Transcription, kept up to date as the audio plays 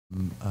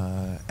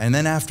And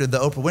then after the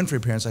Oprah Winfrey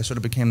appearance, I sort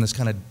of became this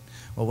kind of,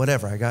 well,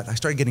 whatever. I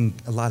started getting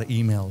a lot of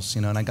emails,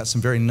 you know, and I got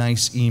some very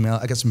nice email.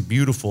 I got some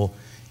beautiful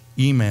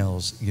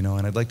emails, you know,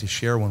 and I'd like to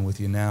share one with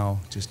you now,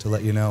 just to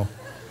let you know,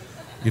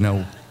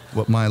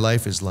 what my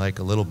life is like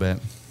a little bit.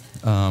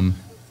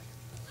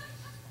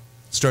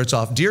 Starts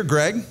off, "Dear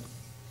Greg,"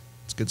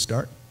 it's a good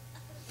start.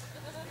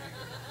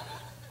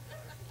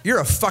 "You're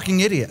a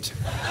fucking idiot."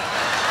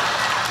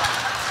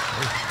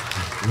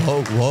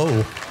 Whoa,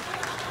 whoa.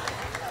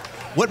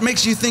 "What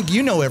makes you think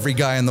you know every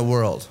guy in the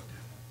world?"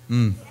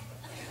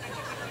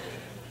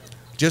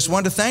 "Just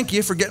wanted to thank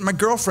you for getting my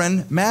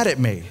girlfriend mad at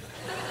me."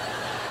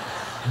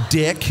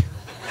 Dick.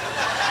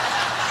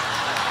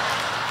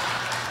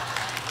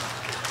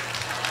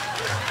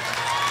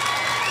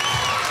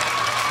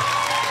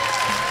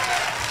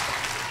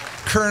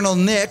 "Colonel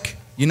Nick,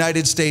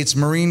 United States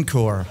Marine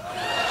Corps."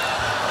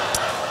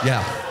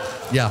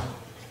 Yeah.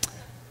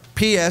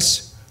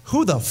 "P.S.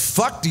 Who the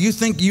fuck do you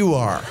think you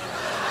are?"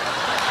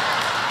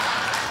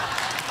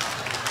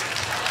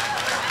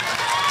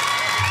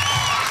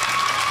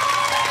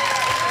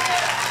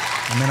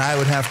 And then I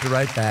would have to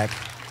write back,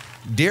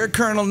 "Dear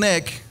Colonel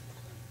Nick,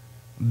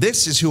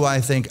 this is who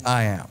I think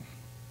I am."